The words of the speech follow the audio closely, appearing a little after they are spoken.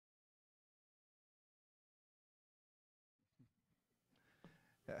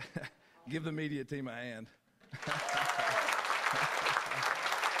Give the media team a hand.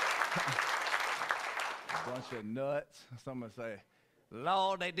 A bunch of nuts. Someone say,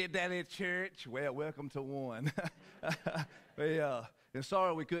 Lord, they did that at church. Well, welcome to one. And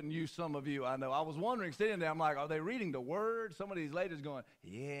sorry we couldn't use some of you. I know. I was wondering, sitting there, I'm like, are they reading the word? Some of these ladies going,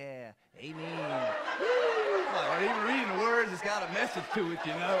 yeah, amen. Like, are they even reading the words? It's got a message to it,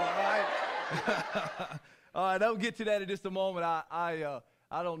 you know, all right? All right, I'll get to that in just a moment.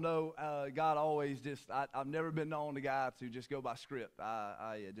 I don't know. God always just, I've never been known the guy to just go by script.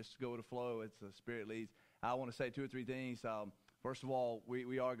 I just go with the flow. It's the Spirit leads. I want to say 2 or 3 things. First of all,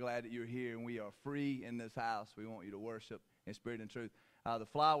 we are glad that you're here, and we are free in this house. We want you to worship in spirit and truth. The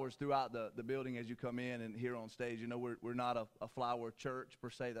flowers throughout the building as you come in and here on stage, you know, we're not a flower church per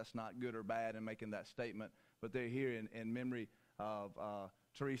se. That's not good or bad in making that statement. But they're here in memory of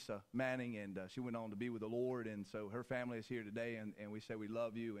Teresa Manning, and she went on to be with the Lord. And so her family is here today, and we say we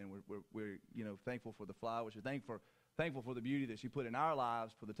love you, and we're you know, thankful for the flowers. We're thankful for the beauty that she put in our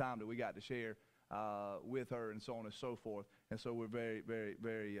lives for the time that we got to share with her and so on and so forth. And so we're very, very,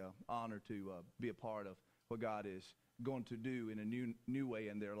 very honored to be a part of what God is going to do in a new way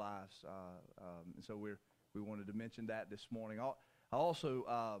in their lives. And so we wanted to mention that this morning. I also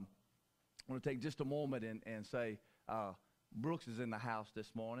want to take just a moment and say Brooks is in the house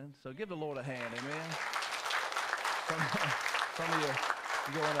this morning. So give the Lord a hand, amen. Some of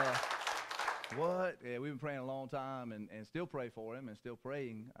you are going, what? Yeah, we've been praying a long time and still pray for him and still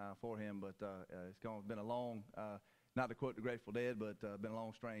praying for him. But it's been a long, not to quote the Grateful Dead, but been a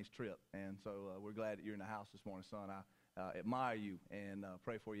long, strange trip. And so we're glad that you're in the house this morning, son. I admire you and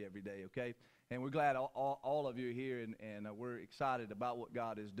pray for you every day, okay? And we're glad all of you are here, and we're excited about what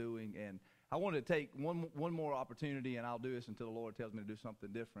God is doing. And I wanted to take one more opportunity, and I'll do this until the Lord tells me to do something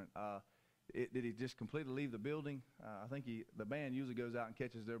different. Did he just completely leave the building? I think the band usually goes out and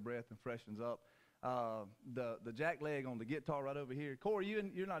catches their breath and freshens up. The jack leg on the guitar right over here. Corey,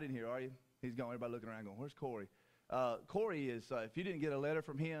 you're not in here, are you? He's gone. Everybody looking around going, where's Corey? Corey is, if you didn't get a letter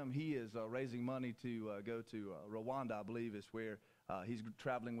from him, he is raising money to go to Rwanda, I believe is where he's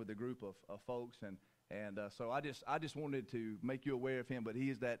traveling with a group of folks. And so I just wanted to make you aware of him, but he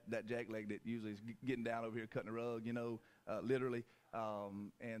is that jack leg that usually is getting down over here cutting the rug, you know, literally.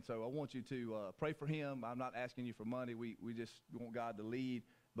 And so I want you to pray for him. I'm not asking you for money. We just want God to lead,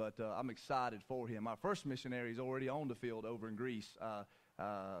 but I'm excited for him. Our first missionary is already on the field over in Greece.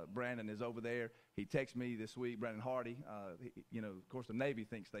 Brandon is over there. He texted me this week, Brandon Hardy. You know, of course, the Navy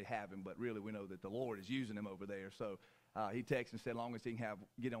thinks they have him, but really we know that the Lord is using him over there. So he texted and said, as long as he can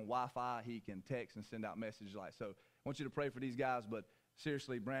get on Wi-Fi, he can text and send out messages like so. I want you to pray for these guys, but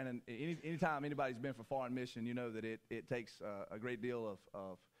seriously, Brandon, anytime anybody's been for foreign mission, you know that it takes a great deal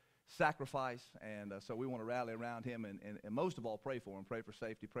of sacrifice, and so we want to rally around him and most of all pray for him, pray for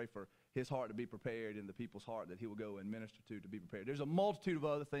safety, pray for his heart to be prepared and the people's heart that he will go and minister to be prepared. There's a multitude of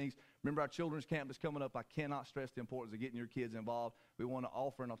other things. Remember our children's camp that's coming up. I cannot stress the importance of getting your kids involved. We want to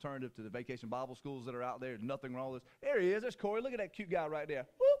offer an alternative to the vacation Bible schools that are out there. There's nothing wrong with this. There he is. There's Corey. Look at that cute guy right there.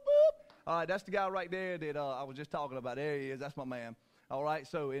 Whoop, whoop. All right, that's the guy right there that I was just talking about. There he is. That's my man. All right,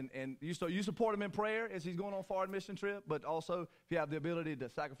 so you support him in prayer as he's going on a foreign mission trip, but also if you have the ability to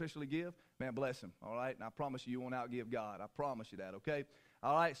sacrificially give, man, bless him, all right? And I promise you won't outgive God. I promise you that, okay?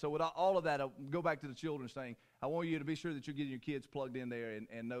 All right, so with all of that, I'll go back to the children's thing. I want you to be sure that you're getting your kids plugged in there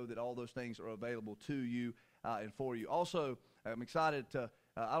and know that all those things are available to you and for you. Also, I'm excited to,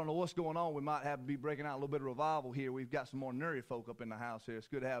 I don't know what's going on. We might be breaking out a little bit of revival here. We've got some more Nuri folk up in the house here. It's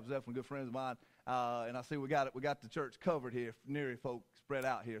good to have Zephon, good friends of mine. And I see we got the church covered here, Nuri folk spread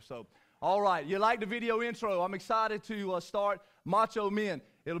out here. So, all right, you like the video intro. I'm excited to start Macho Men.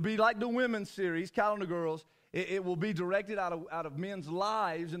 It'll be like the women's series, Calendar Girls. It will be directed out of men's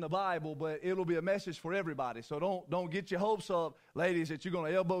lives in the Bible, but it'll be a message for everybody. So don't get your hopes up, ladies, that you're going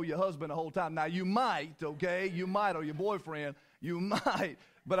to elbow your husband the whole time. Now, you might, okay? You might, or your boyfriend. You might.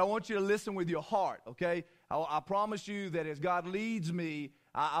 But I want you to listen with your heart, okay? I promise you that as God leads me,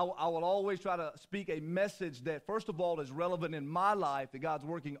 I will always try to speak a message that, first of all, is relevant in my life, that God's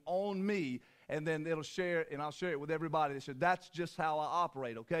working on me, and then I'll share it with everybody. So that's just how I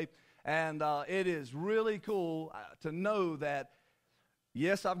operate, okay? And it is really cool to know that,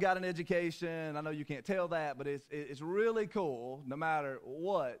 yes, I've got an education. I know you can't tell that, but it's really cool, no matter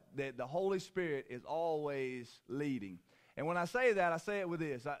what, that the Holy Spirit is always leading. And when I say that, I say it with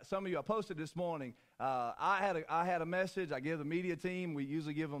this. Some of you, I posted this morning, I had a message. I give the media team. We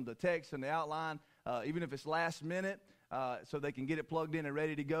usually give them the text and the outline, even if it's last minute, so they can get it plugged in and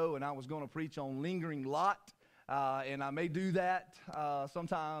ready to go. And I was going to preach on lingering Lot. and I may do that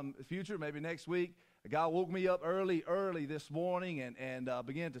sometime in the future, maybe next week. God woke me up early this morning and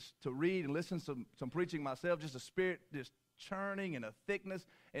began to read and listen to some preaching myself, just a spirit just churning and a thickness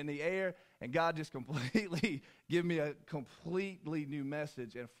in the air, and God just completely gave me a completely new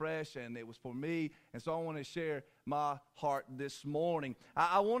message and fresh, and it was for me, and so I want to share my heart this morning.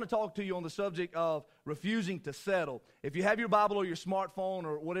 I want to talk to you on the subject of refusing to settle. If you have your Bible or your smartphone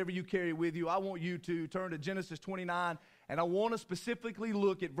or whatever you carry with you, I want you to turn to Genesis 29, and I want to specifically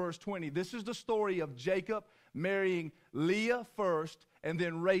look at verse 20. This is the story of Jacob marrying Leah first and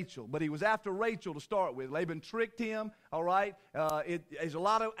then Rachel. But he was after Rachel to start with. Laban tricked him, all right? There's a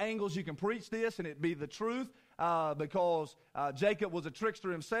lot of angles you can preach this, and it'd be the truth because Jacob was a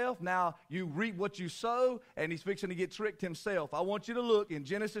trickster himself. Now you reap what you sow, and he's fixing to get tricked himself. I want you to look in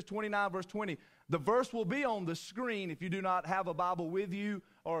Genesis 29, verse 20. The verse will be on the screen if you do not have a Bible with you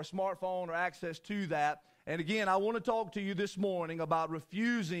or a smartphone or access to that. And again, I want to talk to you this morning about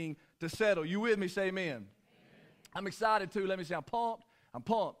refusing to settle. You with me? Say amen. I'm excited too. Let me say I'm pumped. I'm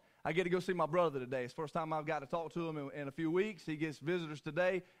pumped. I get to go see my brother today. It's the first time I've got to talk to him in a few weeks. He gets visitors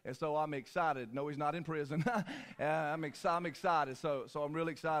today, and so I'm excited. No, he's not in prison. I'm excited. So I'm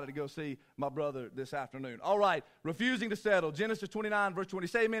really excited to go see my brother this afternoon. All right, refusing to settle. Genesis 29, verse 20.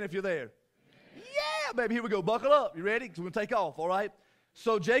 Say amen if you're there. Amen. Yeah, baby, here we go. Buckle up. You ready? We're going to take off, all right?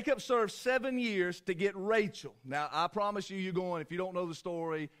 So Jacob served 7 years to get Rachel. Now, I promise you, you're going, if you don't know the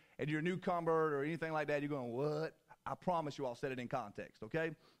story and you're a new convert or anything like that, you're going, what? I promise you I'll set it in context,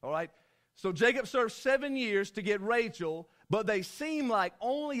 okay? All right? So Jacob served 7 years to get Rachel, but they seem like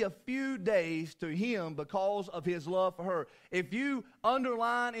only a few days to him because of his love for her. If you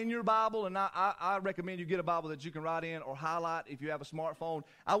underline in your Bible, and I recommend you get a Bible that you can write in or highlight if you have a smartphone,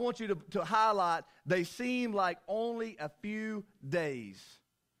 I want you to highlight, they seem like only a few days.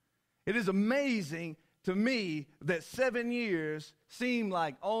 It is amazing to me that 7 years seem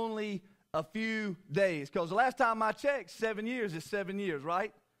like only a few days, because the last time I checked, 7 years is 7 years,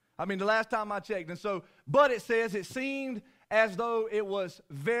 right? I mean, the last time I checked. And so, but it says it seemed as though it was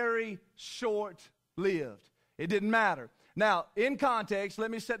very short-lived. It didn't matter. Now, in context,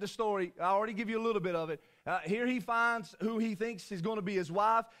 let me set the story. I already give you a little bit of it. Here he finds who he thinks is going to be his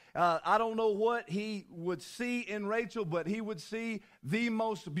wife. I don't know what he would see in Rachel, but he would see the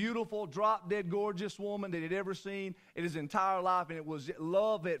most beautiful, drop-dead gorgeous woman that he'd ever seen in his entire life, and it was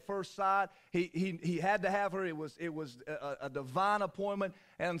love at first sight. He had to have her. It was a divine appointment,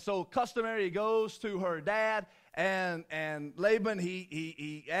 and so customary, he goes to her dad, and Laban,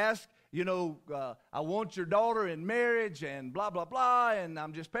 he asked, I want your daughter in marriage and blah, blah, blah. And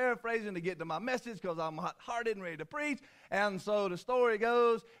I'm just paraphrasing to get to my message because I'm hot-hearted and ready to preach. And so the story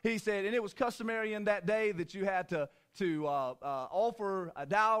goes, he said, and it was customary in that day that you had to offer a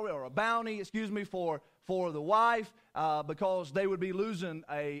dowry or a bounty, for the wife because they would be losing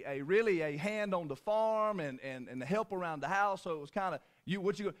a hand on the farm and the help around the house. So it was kind of,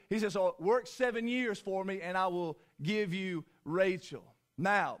 he said, so work 7 years for me and I will give you Rachel.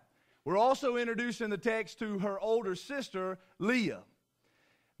 Now, we're also introducing the text to her older sister, Leah.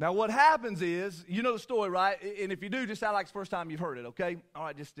 Now, what happens is, you know the story, right? And if you do, just act like it's the first time you've heard it, okay? All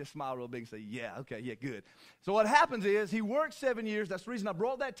right, just smile real big and say, yeah, okay, yeah, good. So what happens is, he works 7 years. That's the reason I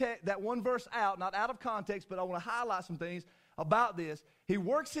brought that one verse out, not out of context, but I want to highlight some things about this. He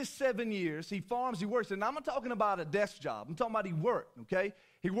works his 7 years. He farms, he works. And I'm not talking about a desk job. I'm talking about he worked, okay?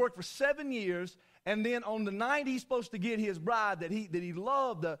 He worked for 7 years. And then on the night he's supposed to get his bride that he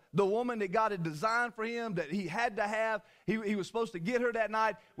loved, the woman that God had designed for him, that he had to have, he was supposed to get her that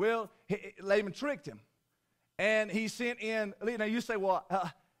night. Well, Laban tricked him. And he sent in, now you say, well,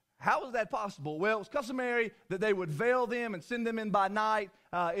 how was that possible? Well, it was customary that they would veil them and send them in by night.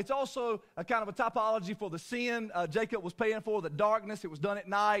 It's also a kind of a typology for the sin Jacob was paying for, the darkness. It was done at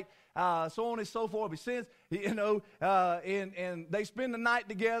night, so on and so forth. He sins, and they spend the night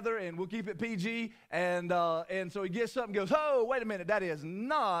together, and we'll keep it PG. And so he gets up and goes, oh, wait a minute, that is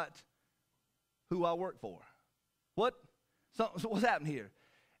not who I work for. What? So what's happened here?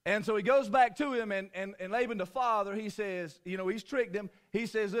 And so he goes back to him, and Laban, the father, he says, he's tricked him. He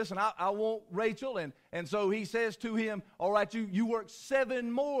says, listen, I want Rachel. And so he says to him, all right, you work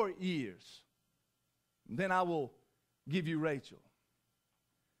 7 more years. Then I will give you Rachel.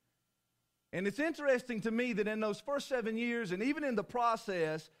 And it's interesting to me that in those first 7 years, and even in the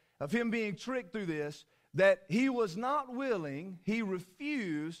process of him being tricked through this, that he was not willing, he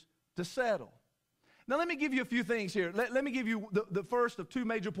refused to settle. Now, let me give you a few things here. Let me give you the first of 2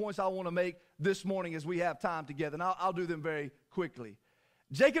 major points I want to make this morning as we have time together, and I'll do them very quickly.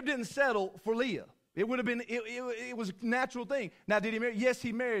 Jacob didn't settle for Leah. It would have been, it was a natural thing. Now, did he marry? Yes,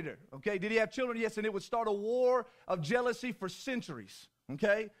 he married her, okay? Did he have children? Yes, and it would start a war of jealousy for centuries,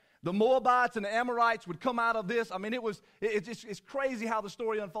 okay? The Moabites and the Amorites would come out of this. I mean, it's crazy how the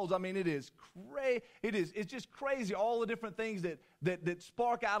story unfolds. I mean, it's just crazy, all the different things that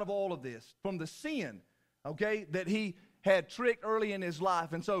spark out of all of this from the sin, okay, that he had tricked early in his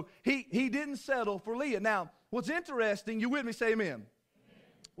life. And so he didn't settle for Leah. Now, what's interesting, you with me, say amen.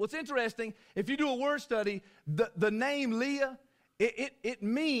 What's interesting, if you do a word study, the name Leah, it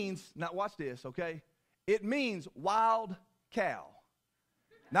means, now watch this, okay? It means wild cow.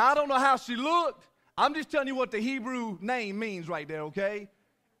 Now, I don't know how she looked. I'm just telling you what the Hebrew name means right there, okay?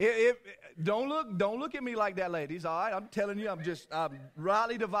 Don't look at me like that, ladies, all right? I'm telling you, I'm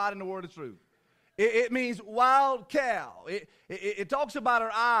rightly dividing the word of truth. It means wild cow. It talks about her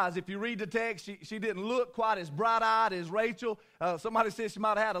eyes. If you read the text, she didn't look quite as bright-eyed as Rachel. Somebody said she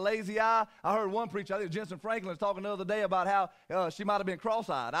might have had a lazy eye. I heard one preacher, I think Jensen Franklin, was talking the other day about how she might have been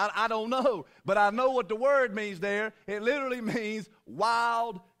cross-eyed. I don't know, but I know what the word means there. It literally means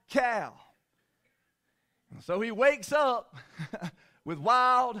wild cow. So he wakes up with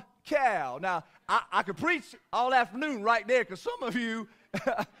wild cow. Now, I could preach all afternoon right there because some of you...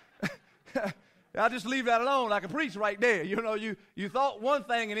 I'll just leave that alone. I can preach right there. You know, you thought one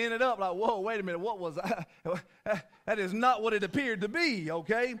thing and ended up like, whoa, wait a minute, what was that? That is not what it appeared to be,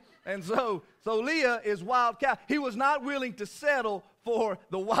 okay? And so Leah is wild cow. He was not willing to settle for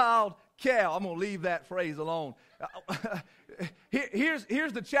the wild cow. I'm going to leave that phrase alone. Here's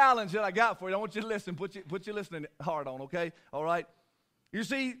the challenge that I got for you. I want you to listen. Put your listening heart on, okay? All right? You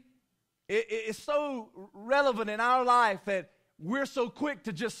see, it's so relevant in our life that we're so quick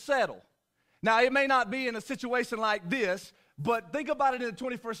to just settle. Now, it may not be in a situation like this, but think about it in the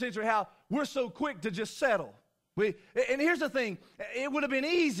 21st century, how we're so quick to just settle. And here's the thing. It would have been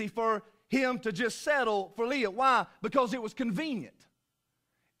easy for him to just settle for Leah. Why? Because it was convenient.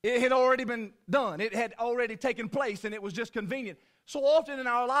 It had already been done. It had already taken place, and it was just convenient. So often in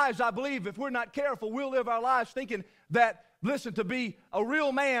our lives, I believe, if we're not careful, we'll live our lives thinking that, listen, to be a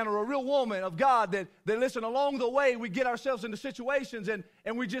real man or a real woman of God, that listen, along the way, we get ourselves into situations and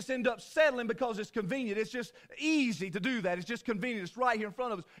we just end up settling because it's convenient. It's just easy to do that. It's just convenient. It's right here in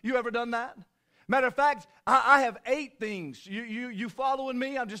front of us. You ever done that? Matter of fact, I have 8 things. You following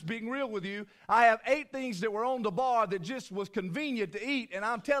me? I'm just being real with you. I have 8 things that were on the bar that just was convenient to eat, and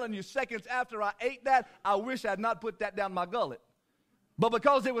I'm telling you, seconds after I ate that, I wish I had not put that down my gullet. But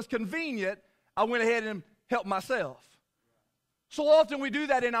because it was convenient, I went ahead and helped myself. So often we do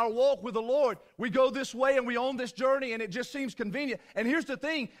that in our walk with the Lord. We go this way and we on this journey and it just seems convenient. And here's the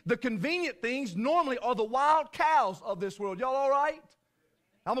thing, the convenient things normally are the wild cows of this world. Y'all all right?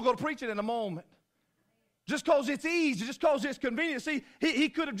 I'm going to go to preach it in a moment. Just because it's easy, just because it's convenient. See, he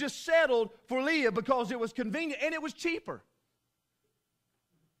could have just settled for Leah because it was convenient and it was cheaper.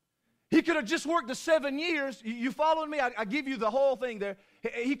 He could have just worked the 7 years. You following me? I give you the whole thing there.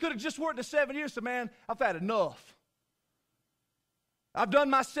 He could have just worked the 7 years. So, man, I've had enough. I've done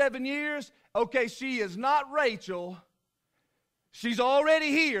my 7 years. Okay, she is not Rachel. She's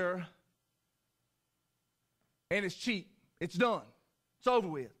already here. And it's cheap. It's done. It's over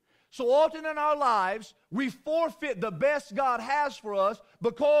with. So often in our lives, we forfeit the best God has for us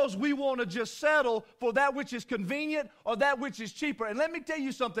because we want to just settle for that which is convenient or that which is cheaper. And let me tell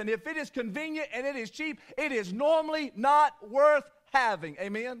you something. If it is convenient and it is cheap, it is normally not worth having.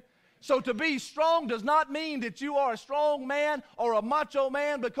 Amen? So to be strong does not mean that you are a strong man or a macho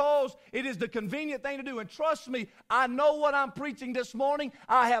man because it is the convenient thing to do. And trust me, I know what I'm preaching this morning.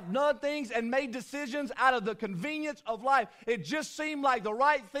 I have done things and made decisions out of the convenience of life. It just seemed like the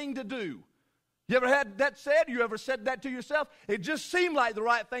right thing to do. You ever had that said? You ever said that to yourself? It just seemed like the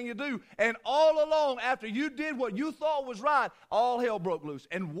right thing to do. And all along, after you did what you thought was right, all hell broke loose.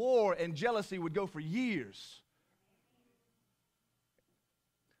 And war and jealousy would go for years.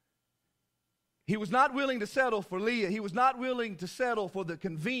 He was not willing to settle for Leah. He was not willing to settle for the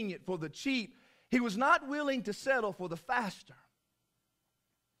convenient, for the cheap. He was not willing to settle for the faster.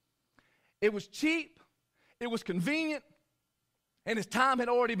 It was cheap, it was convenient, and his time had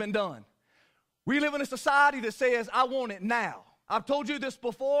already been done. We live in a society that says, I want it now. I've told you this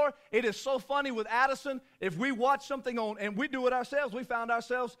before. It is so funny with Addison. If we watch something on, and we do it ourselves, we found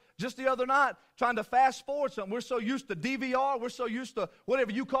ourselves just the other night trying to fast forward something. We're so used to DVR. We're so used to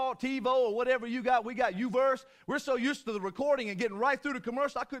whatever you call it, TiVo or whatever you got. We got Uverse. We're so used to the recording and getting right through the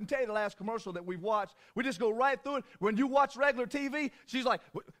commercial. I couldn't tell you the last commercial that we've watched. We just go right through it. When you watch regular TV, she's like,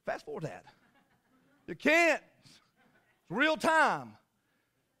 fast forward that. You can't. It's real time.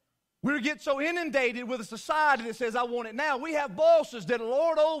 We get so inundated with a society that says, I want it now. We have bosses that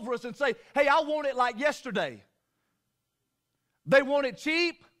lord over us and say, hey, I want it like yesterday. They want it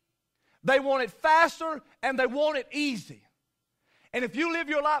cheap, they want it faster, and they want it easy. And if you live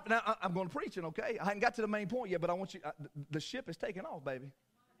your life, now I'm going to preach it, okay? I haven't got to the main point yet, but I want you, the ship is taking off, baby.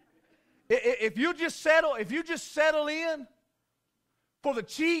 If you just settle in for the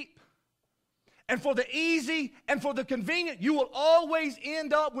cheap and for the easy and for the convenient, you will always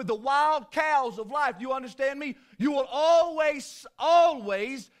end up with the wild cows of life. You understand me? You will always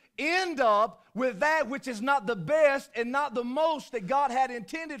end up with that which is not the best and not the most that God had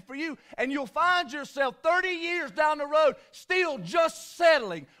intended for you. And you'll find yourself 30 years down the road still just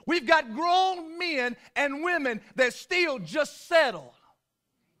settling. We've got grown men and women that still just settle.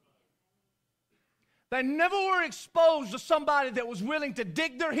 They never were exposed to somebody that was willing to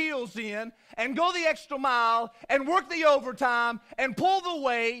dig their heels in and go the extra mile and work the overtime and pull the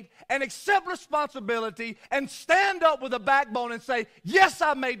weight and accept responsibility and stand up with a backbone and say, yes,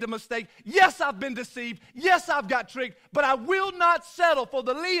 I made the mistake. Yes, I've been deceived. Yes, I've got tricked. But I will not settle for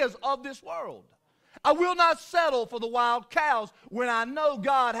the Leahs of this world. I will not settle for the wild cows when I know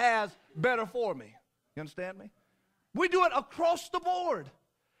God has better for me. You understand me? We do it across the board.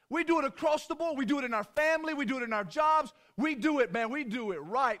 We do it across the board. We do it in our family. We do it in our jobs. We do it, man. We do it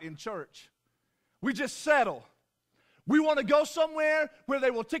right in church. We just settle. We want to go somewhere where they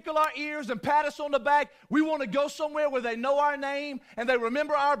will tickle our ears and pat us on the back. We want to go somewhere where they know our name and they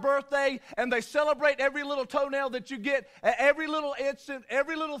remember our birthday and they celebrate every little toenail that you get, every little instant,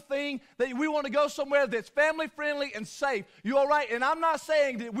 every little thing. That we want to go somewhere that's family friendly and safe. You all right? And I'm not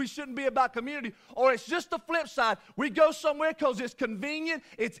saying that we shouldn't be about community, or it's just the flip side. We go somewhere because it's convenient,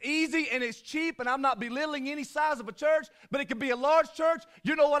 it's easy, and it's cheap. And I'm not belittling any size of a church, but it could be a large church.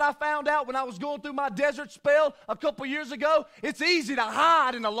 You know what I found out when I was going through my desert spell a couple years ago? It's easy to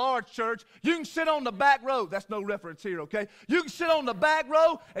hide in a large church. You can sit on the back row. That's no reference here, okay? You can sit on the back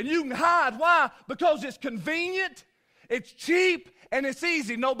row and you can hide. Why? Because it's convenient, it's cheap, and it's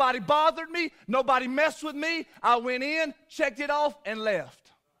easy. Nobody bothered me. Nobody messed with me. I went in, checked it off, and left.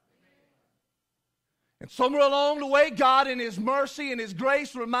 And somewhere along the way, God in His mercy and His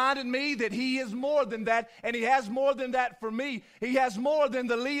grace reminded me that He is more than that, and He has more than that for me. He has more than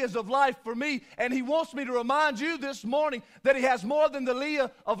the Leahs of life for me, and He wants me to remind you this morning that He has more than the Leah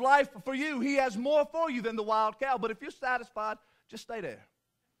of life for you. He has more for you than the wild cow. But if you're satisfied, just stay there.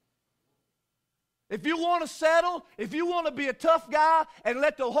 If you want to settle, if you want to be a tough guy and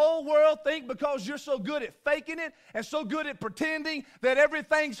let the whole world think because you're so good at faking it and so good at pretending that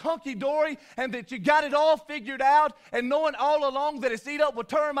everything's hunky-dory and that you got it all figured out and knowing all along that it's eat up with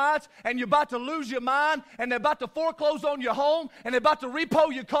termites and you're about to lose your mind and they're about to foreclose on your home and they're about to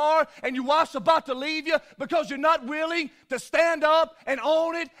repo your car and your wife's about to leave you because you're not willing to stand up and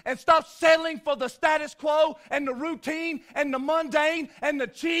own it and stop settling for the status quo and the routine and the mundane and the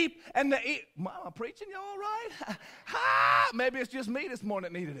cheap and the... Mama, preaching, you all right? Maybe it's just me this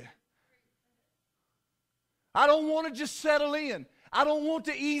morning that needed it. I don't want to just settle in. I don't want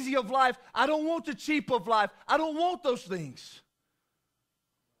the easy of life. I don't want the cheap of life. I don't want those things.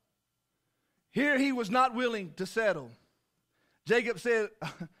 Here he was not willing to settle. Jacob said,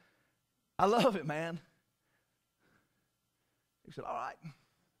 I love it, man. He said, all right.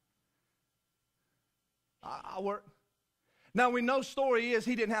 I'll work. Now, we know story is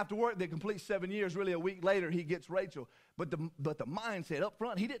he didn't have to work the complete 7 years. Really, a week later, he gets Rachel. But the mindset up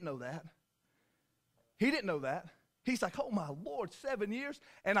front, he didn't know that. He didn't know that. He's like, oh, my Lord, 7 years,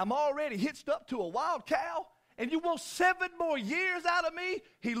 and I'm already hitched up to a wild cow, and you want 7 more years out of me?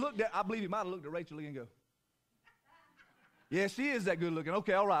 He looked at, I believe he might have looked at Rachel and go, yeah, she is that good looking.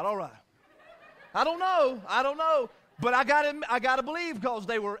 Okay, all right. I don't know. But I gotta believe because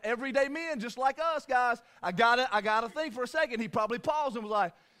they were everyday men just like us, guys. I gotta think for a second. He probably paused and was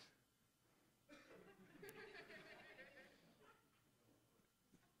like,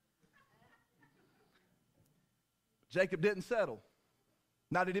 Jacob didn't settle.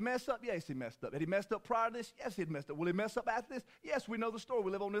 Now, did he mess up? Yes, he messed up. Had he messed up prior to this? Yes, he'd messed up. Will he mess up after this? Yes, we know the story.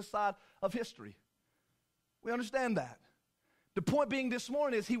 We live on this side of history. We understand that. The point being this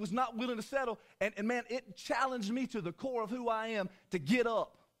morning is he was not willing to settle. And man, it challenged me to the core of who I am to get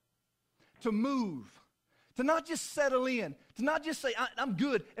up, to move, to not just settle in, to not just say, I'm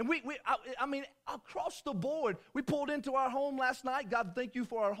good. And I mean, across the board, we pulled into our home last night. God, thank you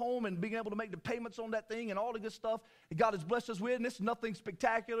for our home and being able to make the payments on that thing and all the good stuff that God has blessed us with. And it's nothing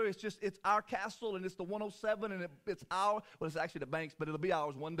spectacular. It's our castle, and it's the 107, and it's well, it's actually the bank's, but it'll be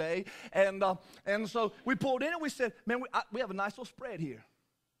ours one day. And so we pulled in and we said, man, we have a nice little spread here.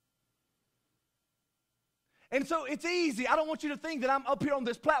 And so it's easy. I don't want you to think that I'm up here on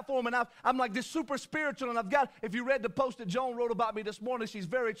this platform and I'm like this super spiritual and I've got, if you read the post that Joan wrote about me this morning, she's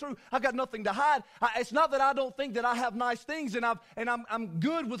very true. I've got nothing to hide. It's not that I don't think that I have nice things and I'm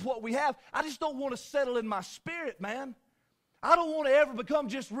good with what we have. I just don't want to settle in my spirit, man. I don't want to ever become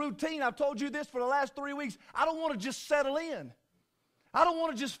just routine. I've told you this for the last 3 weeks. I don't want to just settle in. I don't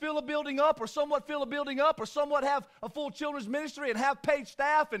want to just fill a building up or somewhat fill a building up or somewhat have a full children's ministry and have paid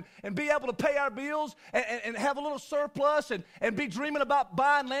staff and be able to pay our bills and have a little surplus and be dreaming about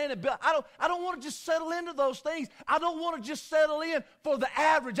buying land. I don't want to just settle into those things. I don't want to just settle in for the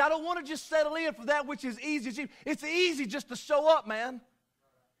average. I don't want to just settle in for that which is easy. It's easy just to show up, man.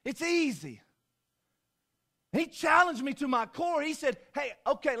 It's easy. He challenged me to my core. He said, hey,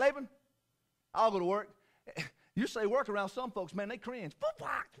 okay, Laban, I'll go to work. You say work around some folks, man, they cringe.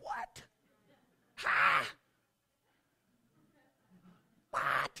 What? Ha!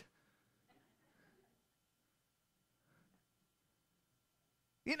 What?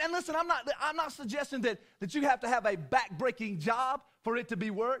 And listen, I'm not suggesting that you have to have a back-breaking job for it to be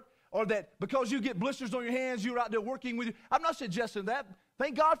work, or that because you get blisters on your hands, you're out there working with you. I'm not suggesting that.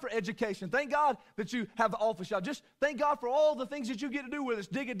 Thank God for education. Thank God that you have an office job. Just thank God for all the things that you get to do, whether it's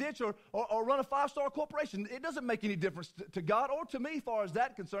dig a ditch or run a 5-star corporation. It doesn't make any difference to God or to me as far as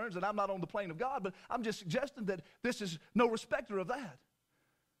that concerns, and I'm not on the plane of God, but I'm just suggesting that this is no respecter of that.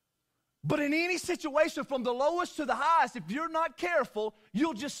 But in any situation from the lowest to the highest, if you're not careful,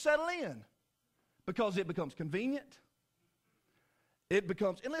 you'll just settle in because it becomes convenient. It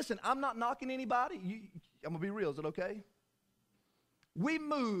becomes, and listen, I'm not knocking anybody. I'm going to be real. Is it okay? We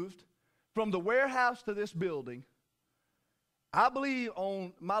moved from the warehouse to this building, I believe,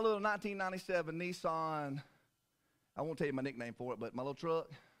 on my little 1997 Nissan, I won't tell you my nickname for it, but my little truck,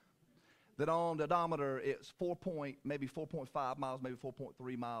 that on the odometer, it's maybe 4.5 miles, maybe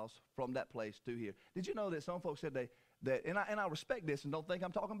 4.3 miles from that place to here. Did you know that some folks said that and I respect this and don't think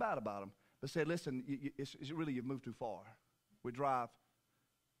I'm talking bad about them, but said, listen, it's really you've moved too far. We drive.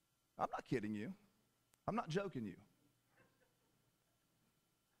 I'm not kidding you. I'm not joking you.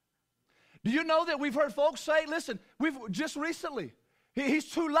 Do you know that we've heard folks say, listen, we've just recently, he's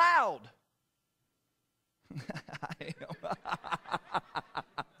too loud.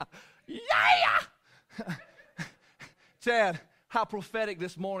 Yeah! Chad, how prophetic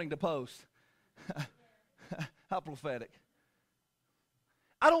this morning to post. How prophetic.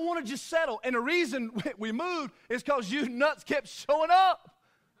 I don't want to just settle. And the reason we moved is because you nuts kept showing up.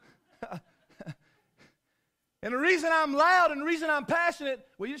 And the reason I'm loud and the reason I'm passionate,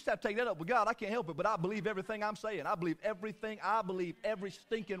 well, you just have to take that up with God. I can't help it, but I believe everything I'm saying. I believe everything. I believe every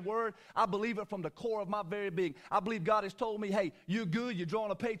stinking word. I believe it from the core of my very being. I believe God has told me, hey, you're good. You're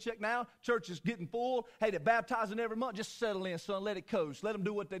drawing a paycheck now. Church is getting full. Hey, they're baptizing every month. Just settle in, son. Let it coast. Let them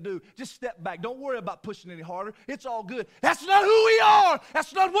do what they do. Just step back. Don't worry about pushing any harder. It's all good. That's not who we are.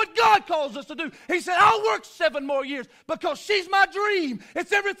 That's not what God calls us to do. He said, I'll work 7 more years because she's my dream.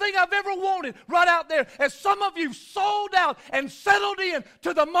 It's everything I've ever wanted right out there. And some of you sold out and settled in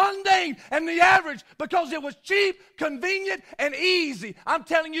to the mundane and the average because it was cheap, convenient, and easy. I'm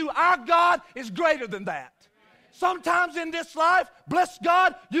telling you, our God is greater than that. Sometimes in this life, bless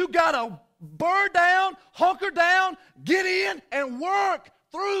God, you got to burr down, hunker down, get in, and work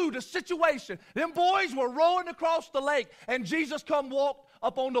through the situation. Them boys were rowing across the lake, and Jesus come walk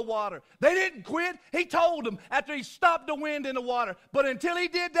up on the water. They didn't quit. He told them after he stopped the wind in the water. But until he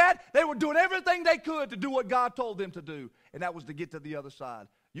did that, they were doing everything they could to do what God told them to do, and that was to get to the other side.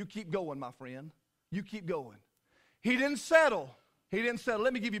 You keep going, my friend. You keep going. He didn't settle. He didn't settle.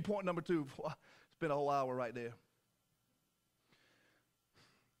 Let me give you point number 2. Spent a whole hour right there.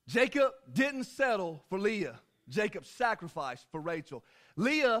 Jacob didn't settle for Leah. Jacob sacrificed for Rachel.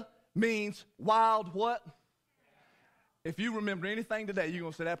 Leah means wild what? If you remember anything today, you're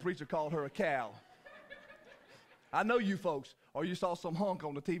going to say that preacher called her a cow. I know you folks, or you saw some hunk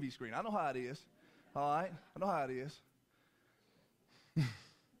on the TV screen. I know how it is. All right? I know how it is.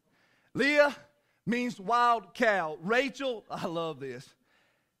 Leah means wild cow. Rachel, I love this.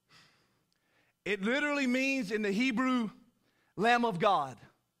 It literally means in the Hebrew, Lamb of God.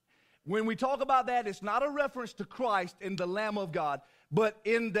 When we talk about that, it's not a reference to Christ in the Lamb of God, but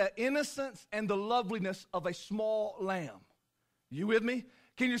in the innocence and the loveliness of a small lamb. You with me?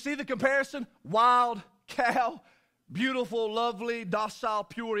 Can you see the comparison? Wild cow, beautiful, lovely, docile,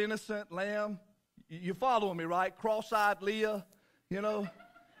 pure, innocent lamb. You following me, right? Cross-eyed Leah, you know,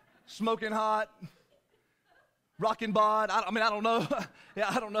 smoking hot, rocking bod. I don't know. Yeah,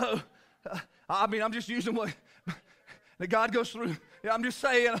 I don't know. I'm just using what that God goes through. Yeah, I'm just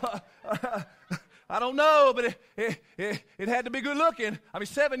saying. I don't know, but it had to be good looking. I mean,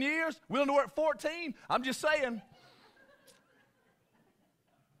 7 years, willing to work 14. I'm just saying.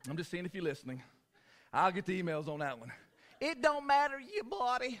 I'm just seeing if you're listening. I'll get the emails on that one. It don't matter, you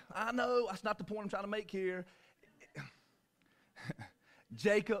body. I know, that's not the point I'm trying to make here.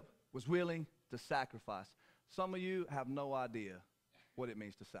 Jacob was willing to sacrifice. Some of you have no idea what it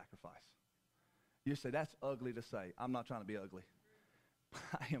means to sacrifice. You say, that's ugly to say. I'm not trying to be ugly.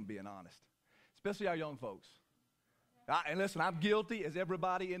 I am being honest, especially our young folks. And listen, I'm guilty as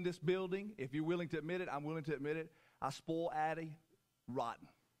everybody in this building. If you're willing to admit it, I'm willing to admit it. I spoil Addie rotten.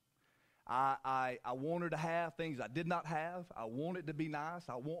 I want her to have things I did not have. I want it to be nice.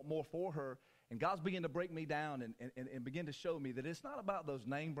 I want more for her. And God's beginning to break me down and begin to show me that it's not about those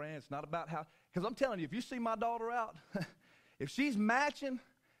name brands. It's not about how, because I'm telling you, if you see my daughter out, if she's matching,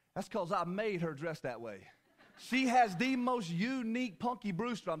 that's because I made her dress that way. She has the most unique Punky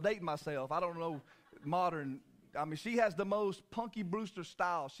Brewster. I'm dating myself. I don't know modern. I mean, she has the most Punky Brewster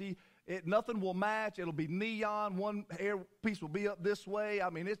style. Nothing will match. It'll be neon. One hair piece will be up this way. I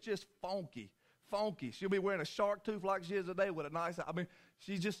mean, it's just funky. She'll be wearing a shark tooth like she is today with a nice, I mean,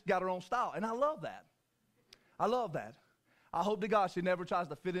 she's just got her own style. And I love that. I hope to God she never tries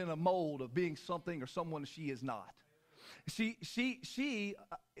to fit in a mold of being something or someone she is not. She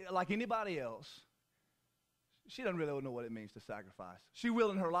like anybody else, she doesn't really know what it means to sacrifice. She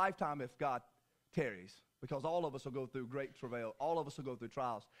will in her lifetime if God tarries, because all of us will go through great travail. All of us will go through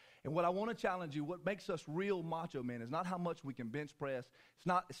trials. And what I want to challenge you, what makes us real macho men is not how much we can bench press.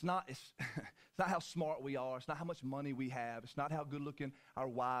 It's not how smart we are. It's not how much money we have. It's not how good looking our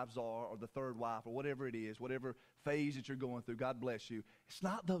wives are or the third wife or whatever it is, whatever phase that you're going through. God bless you. It's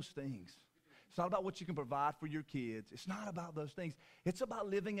not those things. It's not about what you can provide for your kids. It's not about those things. It's about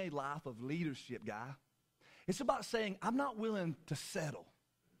living a life of leadership, guy. It's about saying, I'm not willing to settle.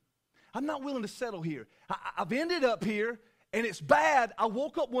 I'm not willing to settle here. I've ended up here, and it's bad. I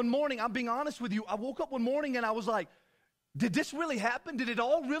woke up one morning, I'm being honest with you, I woke up one morning and I was like, did this really happen? Did it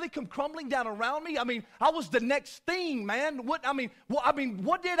all really come crumbling down around me? I mean, I was the next thing, man. What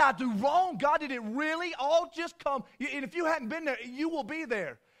did I do wrong? God, did it really all just come? And if you hadn't been there, you will be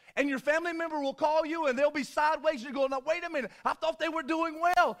there. And your family member will call you, and they'll be sideways. You're going, now, wait a minute. I thought they were doing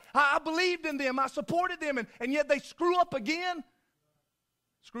well. I believed in them. I supported them, and yet they screw up again.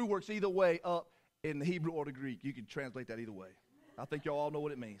 Screw works either way up in the Hebrew or the Greek. You can translate that either way. I think y'all all know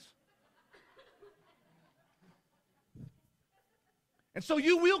what it means. And so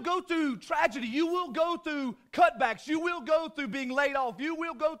you will go through tragedy. You will go through cutbacks. You will go through being laid off. You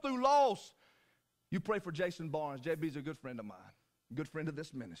will go through loss. You pray for Jason Barnes. JB's a good friend of mine, a good friend of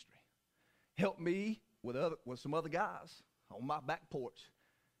this ministry. Helped me with some other guys on my back porch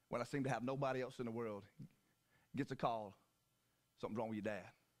when I seem to have nobody else in the world. Gets a call. Something's wrong with your dad.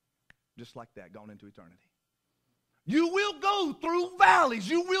 Just like that, gone into eternity. You will go through valleys.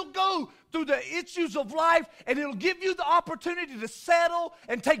 You will go through the issues of life, and it'll give you the opportunity to settle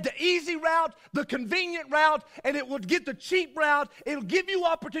and take the easy route, the convenient route, and it will get the cheap route. It'll give you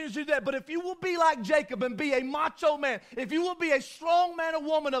opportunities to do that. But if you will be like Jacob and be a macho man, if you will be a strong man or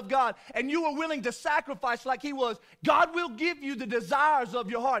woman of God, and you are willing to sacrifice like he was, God will give you the desires of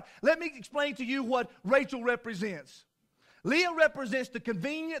your heart. Let me explain to you what Rachel represents. Leah represents the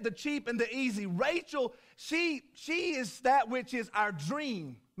convenient, the cheap, and the easy. Rachel, she is that which is our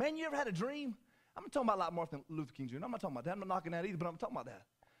dream. Man, you ever had a dream? I'm not talking about like Martin Luther King Jr. I'm not talking about that. I'm not knocking that either, but I'm talking about that.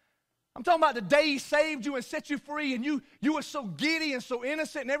 I'm talking about the day he saved you and set you free, and you were so giddy and so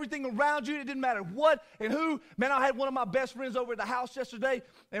innocent, and everything around you, it didn't matter what and who. Man, I had one of my best friends over at the house yesterday,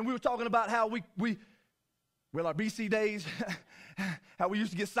 and we were talking about how our BC days, how we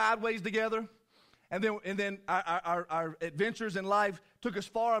used to get sideways together. And then our adventures in life took us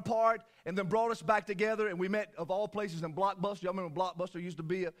far apart and then brought us back together. And we met, of all places, in Blockbuster. Y'all remember Blockbuster used to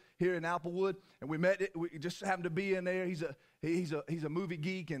be here in Applewood? And we met it. We just happened to be in there. He's a movie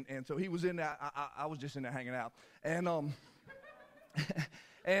geek, and so he was in there. I was just in there hanging out. And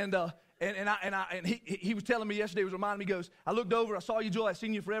he was telling me yesterday, he was reminding me, he goes, I looked over, I saw you, Joel, I've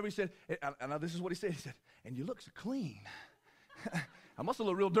seen you forever. He said, and this is what he said. He said, and you look so clean. I must have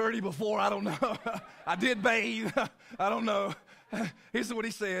looked real dirty before. I don't know. I did bathe. I don't know. Here's what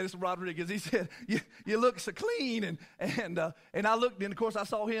he said. It's Rodriguez. He said, "You look so clean." And I looked, and of course I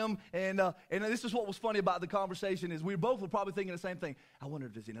saw him. And this is what was funny about the conversation is we both were probably thinking the same thing. I wonder,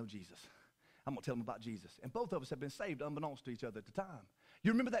 does he know Jesus? I'm gonna tell him about Jesus. And both of us have been saved unbeknownst to each other at the time.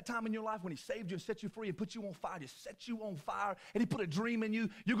 You remember that time in your life when he saved you and set you free and put you on fire? He set you on fire and he put a dream in you.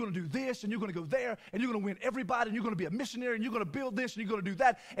 You're going to do this and you're going to go there and you're going to win everybody and you're going to be a missionary and you're going to build this and you're going to do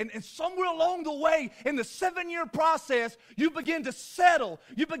that. And somewhere along the way in the 7-year process, you begin to settle.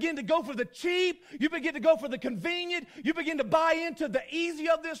 You begin to go for the cheap. You begin to go for the convenient. You begin to buy into the easy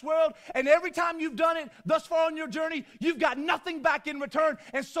of this world. And every time you've done it thus far on your journey, you've got nothing back in return.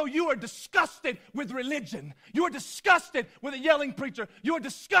 And so you are disgusted with religion. You are disgusted with a yelling preacher. You are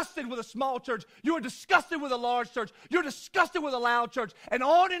disgusted with a small church. You are disgusted with a large church. You're disgusted with a loud church. And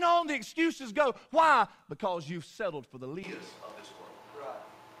on the excuses go. Why? Because you've settled for the leaders of this world. Right.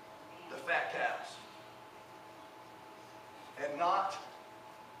 The fat cows. And not,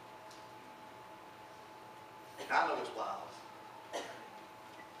 I know it's wild.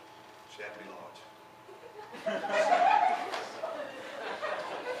 She had to be large.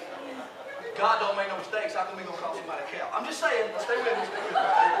 God don't make no mistakes. How come we gonna call somebody a cow? I'm just saying. Stay with me. Stay with me.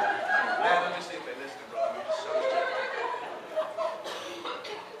 Man, let me see if they listen, bro. You're just so stupid.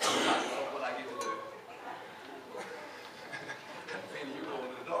 What I get to do. Penny, you go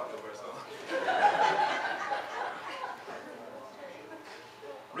into the dark over there, son.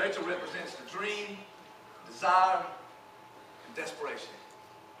 Rachel represents the dream, desire, and desperation.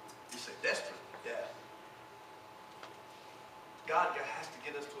 You say desperate? Yeah. God has to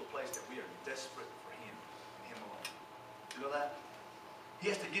get us to a place that we are desperate for Him and Him alone. You know that? He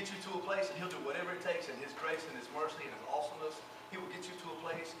has to get you to a place and He'll do whatever it takes in His grace and His mercy and His awesomeness. He will get you to a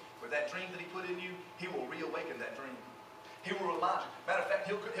place where that dream that He put in you, He will reawaken that dream. He will remind you. Matter of fact,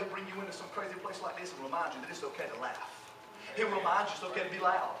 He'll bring you into some crazy place like this and remind you that it's okay to laugh. He'll remind you it's okay to be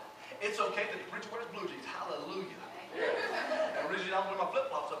loud. It's okay to, Rich, where's Blue Jeans? Hallelujah. And originally, I'm wearing my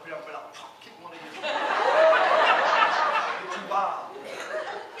flip-flops up here. I'm going to kick one of you. Get you wild.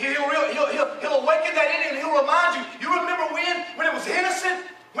 He'll awaken that in you and He'll remind you. You remember when it was innocent,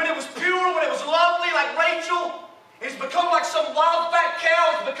 when it was pure, when it was lovely, like Rachel? It's become like some wild fat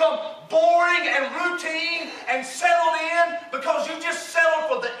cow. It's become boring and routine and settled in because you just settled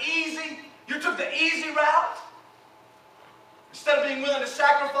for the easy. You took the easy route. Instead of being willing to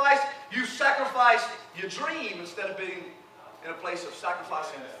sacrifice, you sacrificed your dream instead of being in a place of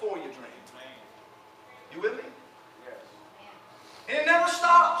sacrificing for your dream. You with me? Yes. And it never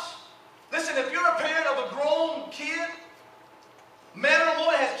stops. Listen, if you're a parent of a grown kid, man or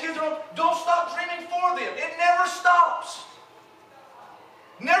woman has kids around, don't stop dreaming for them. It never stops.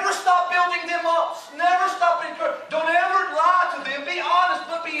 Never stop building them up. Never stop encouraging. Don't ever lie to them. Be honest,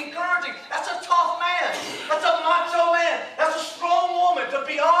 but be encouraging. That's a tough man. That's a macho man. That's a strong woman to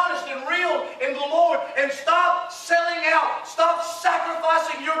be honest and real in the Lord. And stop selling out. Stop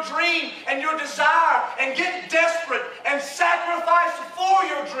sacrificing your dream and your desire. And get desperate and sacrifice for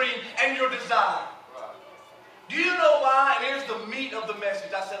your dream and your desire. Do you know why? And here's the meat of the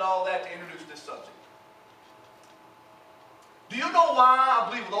message. I said all that to introduce this subject. Do you know why I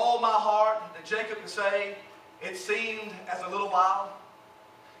believe with all my heart that Jacob can say it seemed as a little while?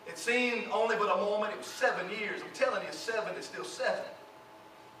 It seemed only but a moment. It was 7 years. I'm telling you, 7 is still 7.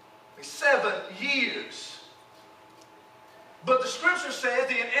 It's 7 years. But the Scripture says,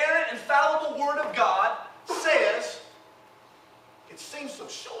 the inerrant, infallible Word of God says, it seems so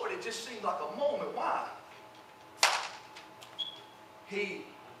short, it just seemed like a moment. Why? He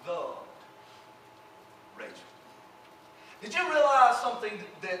loved Rachel. Did you realize something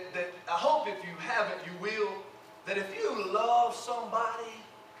that I hope if you haven't, you will? That if you love somebody,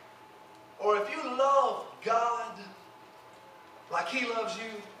 or if you love God like He loves you,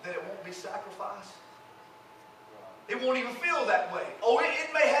 that it won't be sacrifice. It won't even feel that way. Oh,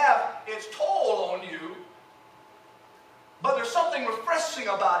 it may have its toll on you, but there's something refreshing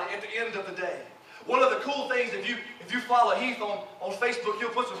about it at the end of the day. One of the cool things, if you follow Heath on Facebook, he'll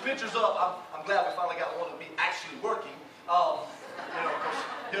put some pictures up. I'm glad we finally got one of me actually working.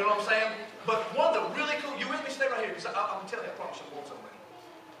 You know what I'm saying? But one of the really cool, you with me? Stay right here, because I'm telling you, I promise you'll want something.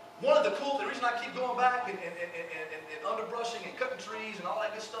 One of the cool, the reason I keep going back and underbrushing and cutting trees and all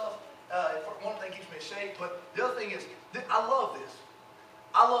that good stuff, one thing keeps me in shape, but the other thing is, I love this.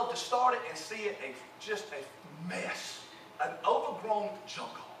 I love to start it and see it just a mess, an overgrown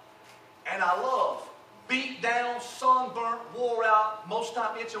jungle. And I love beat down, sunburnt, wore out, most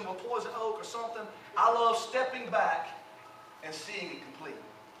time itching with poison oak or something. I love stepping back and seeing it complete.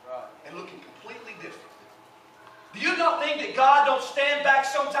 Right. And looking completely different. Do you not think that God don't stand back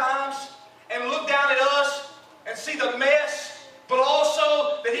sometimes and look down at us and see the mess, but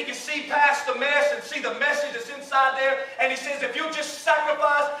also that He can see past the mess and see the message that's inside there? And He says, if you just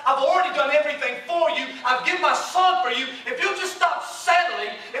sacrifice, I've already done everything for you. I've given my Son for you. If you just stop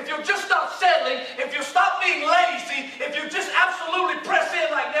settling, if you just stop settling, if you stop being lazy, if you just absolutely press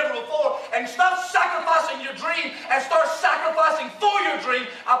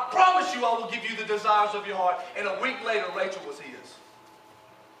you the desires of your heart. And a week later, Rachel was his.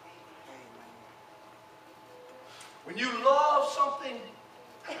 When you love something,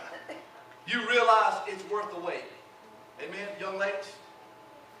 you realize it's worth the wait. Amen, young ladies?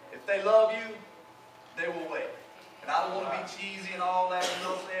 If they love you, they will wait. And I don't want to be cheesy and all that, you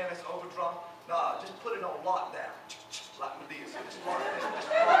know what I'm saying? It's overdrawn. Nah, just put it on lockdown. Like Medea said. Just lock it down.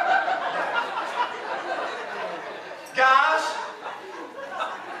 Guys,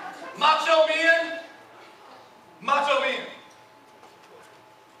 macho men, macho men.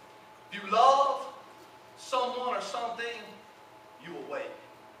 If you love someone or something, you will wait.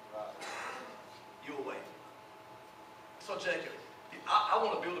 You will wait. So Jacob, I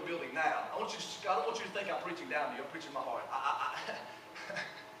want to build a building now. I don't want you to think I'm preaching down to you. I'm preaching my heart.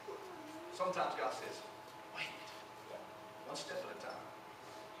 Sometimes God says, wait, one step at a time.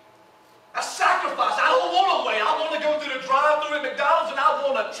 I sacrifice. I don't want to wait. I want to go through the drive-thru at McDonald's and I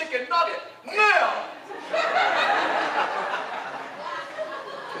want a chicken nugget now.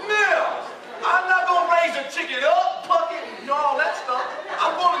 Now. I'm not going to raise a chicken up, bucket, and all that stuff. I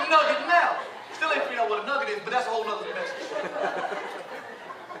want a nugget now. Still ain't figured out what a nugget is, but that's a whole nother message.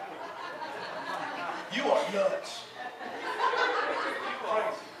 You are nuts.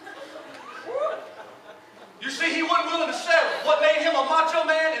 Crazy. You see, he wasn't willing to settle. What made him a macho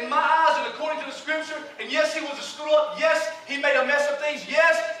man in my eyes and according to the scripture, and yes, he was a screw-up. Yes, he made a mess of things.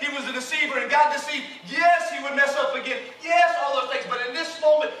 Yes, he was a deceiver and got deceived. Yes, he would mess up again. Yes, all those things. But in this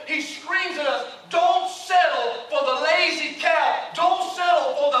moment, he screams at us, don't settle for the lazy cow. Don't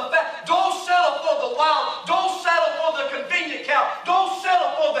settle for the fat. Don't settle for the wild. Don't settle for the convenient cow. Don't settle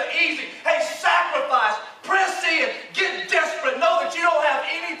for the easy. Hey, sacrifice. Press in. Get desperate. Know that you don't have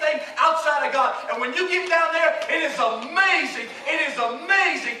anything outside of God. And when you get down there, it is amazing. It is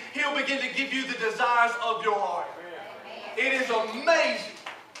amazing. He'll begin to give you the desires of your heart. It is amazing.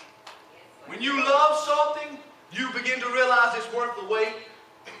 When you love something, you begin to realize it's worth the wait.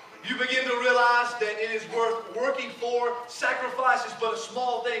 You begin to realize that it is worth working for. Sacrifice is but a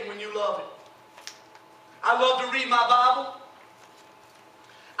small thing when you love it. I love to read my Bible.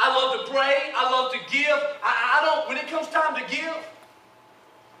 I love to pray. I love to give. I don't, when it comes time to give,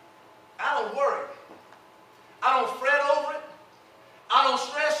 I don't worry. I don't fret over it. I don't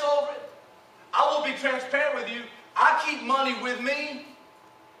stress over it. I will be transparent with you. I keep money with me.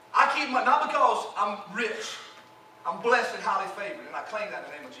 I keep money, not because I'm rich. I'm blessed and highly favored, and I claim that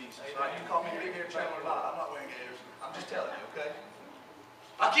in the name of Jesus. Right? You call me big hair Chandler or not, I'm not wearing gators. I'm just telling you, okay?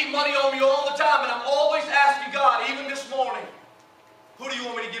 I keep money on me all the time, and I'm always asking God, even this morning, who do you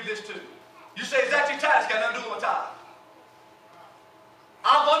want me to give this to? You say, is that your tithe? It's got nothing to do with my tithe.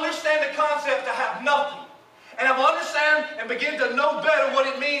 I understand the concept to have nothing. And I understand and begin to know better what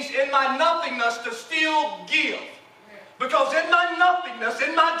it means in my nothingness to still give. Because in my nothingness,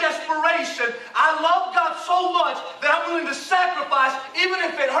 in my desperation, I love God so much that I'm willing to sacrifice even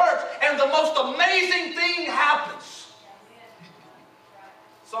if it hurts. And the most amazing thing happens.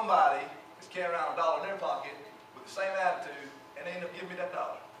 Somebody is carrying around $1 in their pocket with the same attitude and they end up giving me that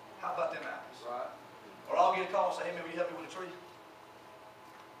 $1. How about them apples? Right. Or I'll get a call and say, hey man, will you help me with a tree?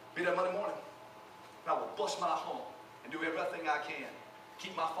 Be there Monday morning. And I will bust my home and do everything I can.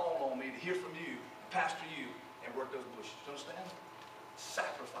 Keep my phone on me to hear from you, pastor you, and work those bushes. You understand?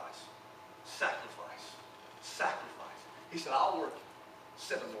 Sacrifice. Sacrifice. Sacrifice. He said, I'll work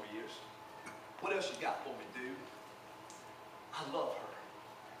 7 more years. What else you got for me, dude? I love her.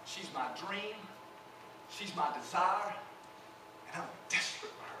 She's my dream. She's my desire. And I'm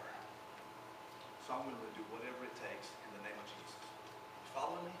desperate for her. So I'm willing to do whatever it takes in the name of Jesus. You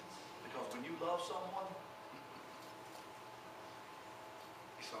follow me? Because when you love someone,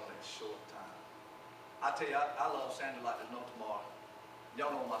 it's only a short time. I tell you, I love Sandra like there's no tomorrow. Y'all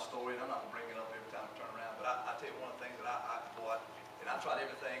know my story, and I'm not going to bring it up every time I turn around, but I tell you one of the things that I tried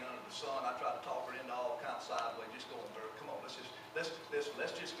everything under the sun. I tried to talk her into all kinds of sideways, just going through. Come on, let's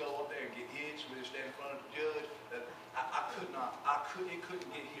just go up there and get hitched. We'll stand in front of the judge. It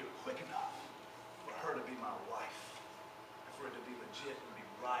couldn't get here quick enough for her to be my wife, and for it to be legit and be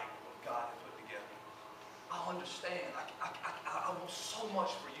right what God had put together. I understand. I want so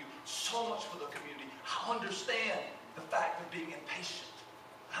much for you, so much for the community. I understand the fact of being impatient.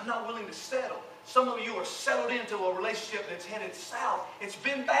 I'm not willing to settle. Some of you are settled into a relationship that's headed south. It's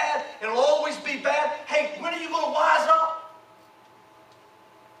been bad. It'll always be bad. Hey, when are you going to wise up?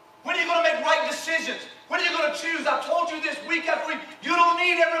 When are you going to make right decisions? When are you going to choose? I've told you this week after week. You don't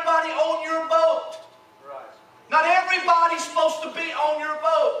need everybody on your boat. Right. Not everybody's supposed to be on your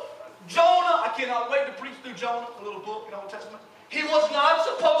boat. Jonah, I cannot wait to preach through Jonah, a little book in the Old Testament. He was not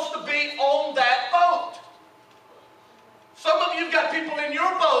supposed to be on that boat. Some of you have got people in your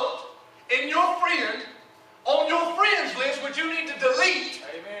boat, in your friend, on your friends list, which you need to delete,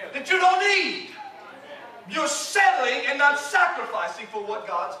 Amen. that you don't need. You're settling and not sacrificing for what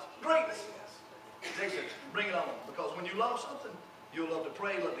God's greatness is. Dixon, bring it on. Because when you love something, you'll love to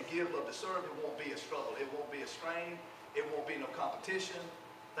pray, love to give, love to serve. It won't be a struggle. It won't be a strain. It won't be no competition.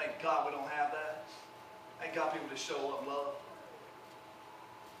 Thank God we don't have that. Thank God people just show up and love.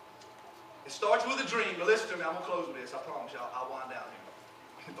 It starts with a dream. Now listen to me. I'm going to close with this. I promise you. I'll wind down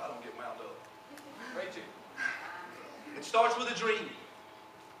here if I don't get wound up. Rachel. It starts with a dream.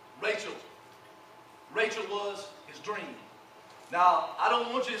 Rachel was his dream. Now, I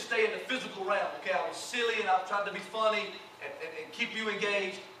don't want you to stay in the physical realm, okay? I was silly and I tried to be funny and keep you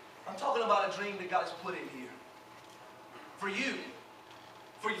engaged. I'm talking about a dream that God has put in here. For you,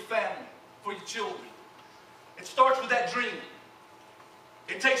 for your family, for your children. It starts with that dream.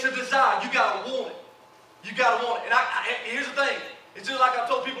 It takes a desire. You got to want it. You got to want it. And here's the thing. It's just like I've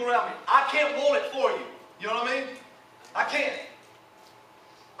told people around me. I can't want it for you. You know what I mean? I can't.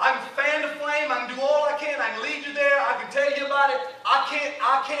 I can fan the flame. I can do all I can. I can lead you there. I can tell you about it.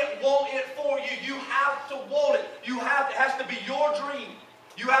 I can't want it for you. You have to want it. It has to be your dream.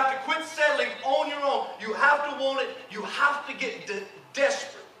 You have to quit settling on your own. You have to want it. You have to get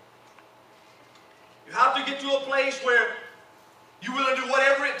desperate. You have to get to a place where you're willing to do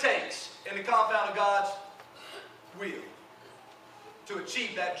whatever it takes in the compound of God's will to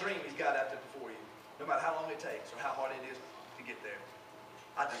achieve that dream He's got out there before you, no matter how long it takes or how hard it is to get there.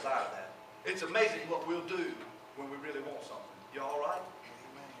 I desire that. It's amazing what we'll do when we really want something. You all right?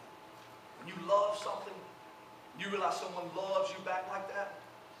 Amen. When you love something, you realize someone loves you back like that,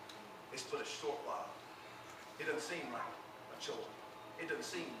 it's for a short while. It doesn't seem like a chore. It doesn't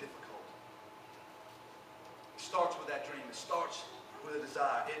seem difficult. It starts with that dream. It starts with a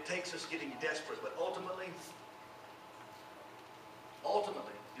desire. It takes us getting desperate, but ultimately,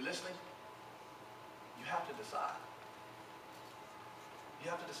 you listening? You have to decide. You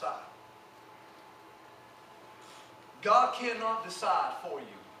have to decide. God cannot decide for you.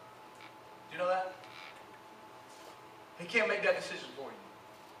 Do you know that? He can't make that decision for you.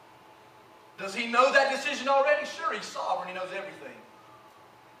 Does He know that decision already? Sure, He's sovereign. He knows everything.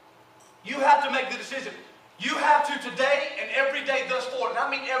 You have to make the decision. You have to today and every day thus forth. And I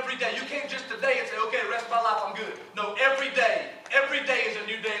mean every day. You can't just today and say, okay, the rest of my life I'm good. No, every day. Every day is a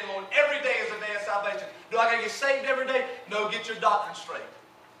new day in the Lord. Every day is a day of salvation. Do I got to get saved every day? No, get your doctrine straight.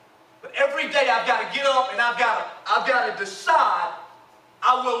 But every day I've got to get up and I've got to decide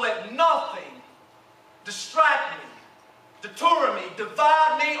I will let nothing distract me, deter me,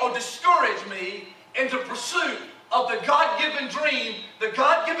 divide me, or discourage me into pursuit of the God-given dream, the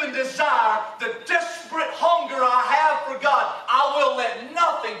God-given desire, the desperate hunger I have for God. I will let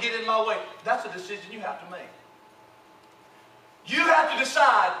nothing get in my way. That's a decision you have to make. You have to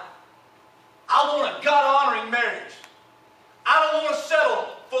decide, I want a God-honoring marriage. I don't want to settle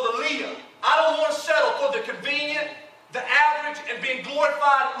for the Leah. I don't want to settle for the convenient, the average, and being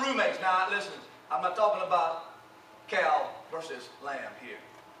glorified roommates. Now, listen, I'm not talking about cow versus lamb here.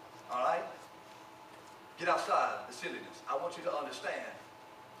 All right? Get outside the silliness. I want you to understand.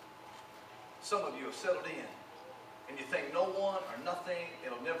 Some of you have settled in, and you think no one or nothing,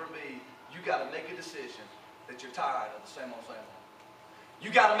 it'll never be. You got to make a decision that you're tired of the same old, same old.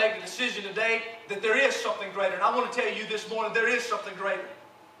 You got to make a decision today that there is something greater. And I want to tell you this morning, there is something greater.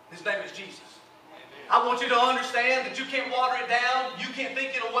 His name is Jesus. I want you to understand that you can't water it down. You can't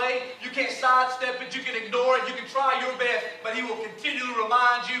think it away. You can't sidestep it. You can ignore it. You can try your best. But He will continually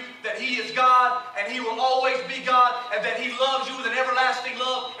remind you that He is God and He will always be God and that He loves you with an everlasting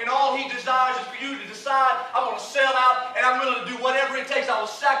love. And all He desires is for you to decide, I'm going to sell out and I'm willing to do whatever it takes. I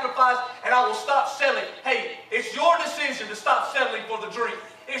will sacrifice and I will stop settling. Hey, it's your decision to stop settling for the dream.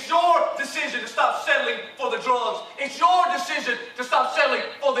 It's your decision to stop settling for the drugs. It's your decision to stop settling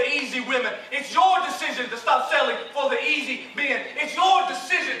for the easy women. It's your decision to stop settling for the easy men. It's your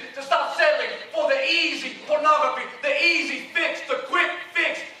decision to stop settling for the easy pornography, the easy fix, the quick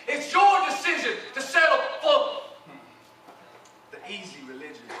fix. It's your decision to settle for the easy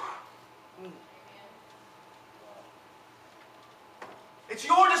religion. It's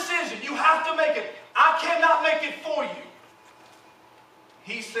your decision. You have to make it. I cannot make it for you.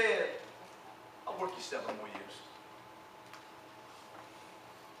 He said, I'll work you 7 more years.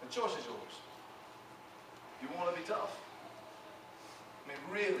 The choice is yours. You want to be tough? I mean,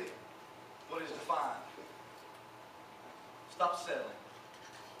 really, what is defined? Stop settling.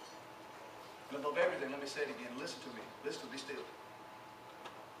 And above everything, let me say it again. Listen to me. Listen to me still.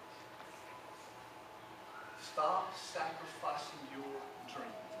 Stop sacrificing your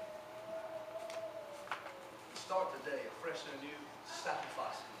dream. Start the day afresh and anew,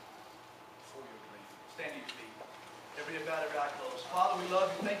 sacrificing before you, please. Stand to your feet. Every head bowed, every eye closed. Father, we love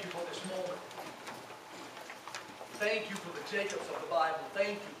you. Thank you for this moment. Thank you for the Jacobs of the Bible.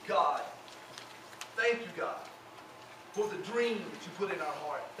 Thank you, God. Thank you, God, for the dream that you put in our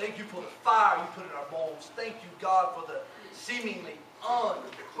heart. Thank you for the fire you put in our bones. Thank you, God, for the seemingly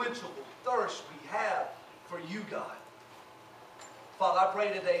unquenchable thirst we have for you, God. Father, I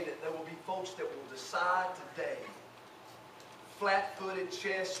pray today that there will be folks that will decide today, flat-footed,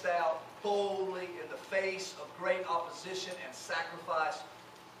 chest out, boldly in the face of great opposition and sacrifice.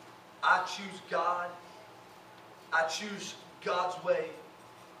 I choose God. I choose God's way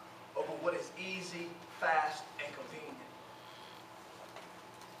over what is easy, fast, and convenient.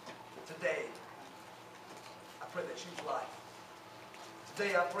 Today, I pray they choose life.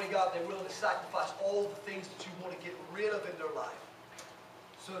 Today, I pray, God, they're willing to sacrifice all the things that you want to get rid of in their life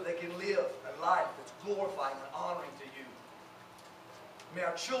so that they can live a life that's glorifying and honoring to you. May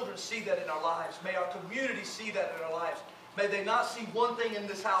our children see that in our lives. May our community see that in our lives. May they not see one thing in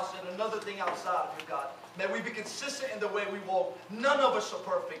this house and another thing outside of you, God. May we be consistent in the way we walk. None of us are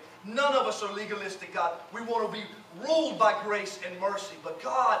perfect. None of us are legalistic, God. We want to be ruled by grace and mercy. But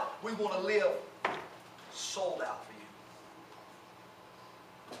God, we want to live sold out for you.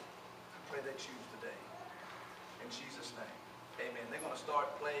 I pray they choose today. In Jesus' name, amen. They're going to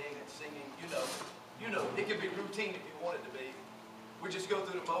start playing and singing. You know, it can be routine if you want it to be. We just go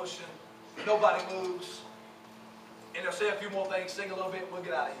through the motion. Nobody moves. And they'll say a few more things, sing a little bit, we'll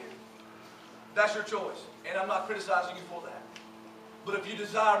get out of here. That's your choice. And I'm not criticizing you for that. But if you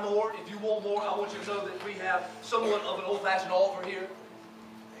desire more, if you want more, I want you to know that we have somewhat of an old-fashioned altar here.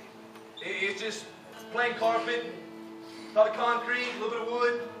 It's just plain carpet, a lot of concrete, a little bit of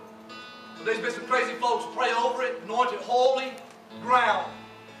wood. But there's been some crazy folks pray over it, anointed holy ground.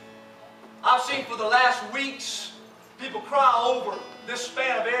 I've seen for the last weeks people cry over this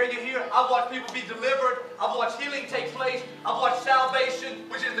span of area here. I've watched people be delivered. I've watched healing take place. I've watched salvation,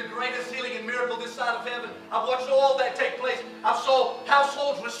 which is the greatest healing and miracle this side of heaven. I've watched all that take place. I've saw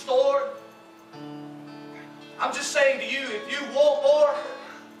households restored. I'm just saying to you, if you want more,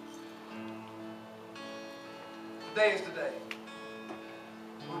 today is the day.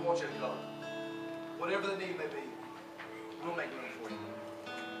 We want you to come. Whatever the need may be, we'll make room for you.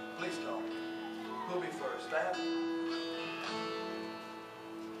 Please come. Who'll be first? Dad?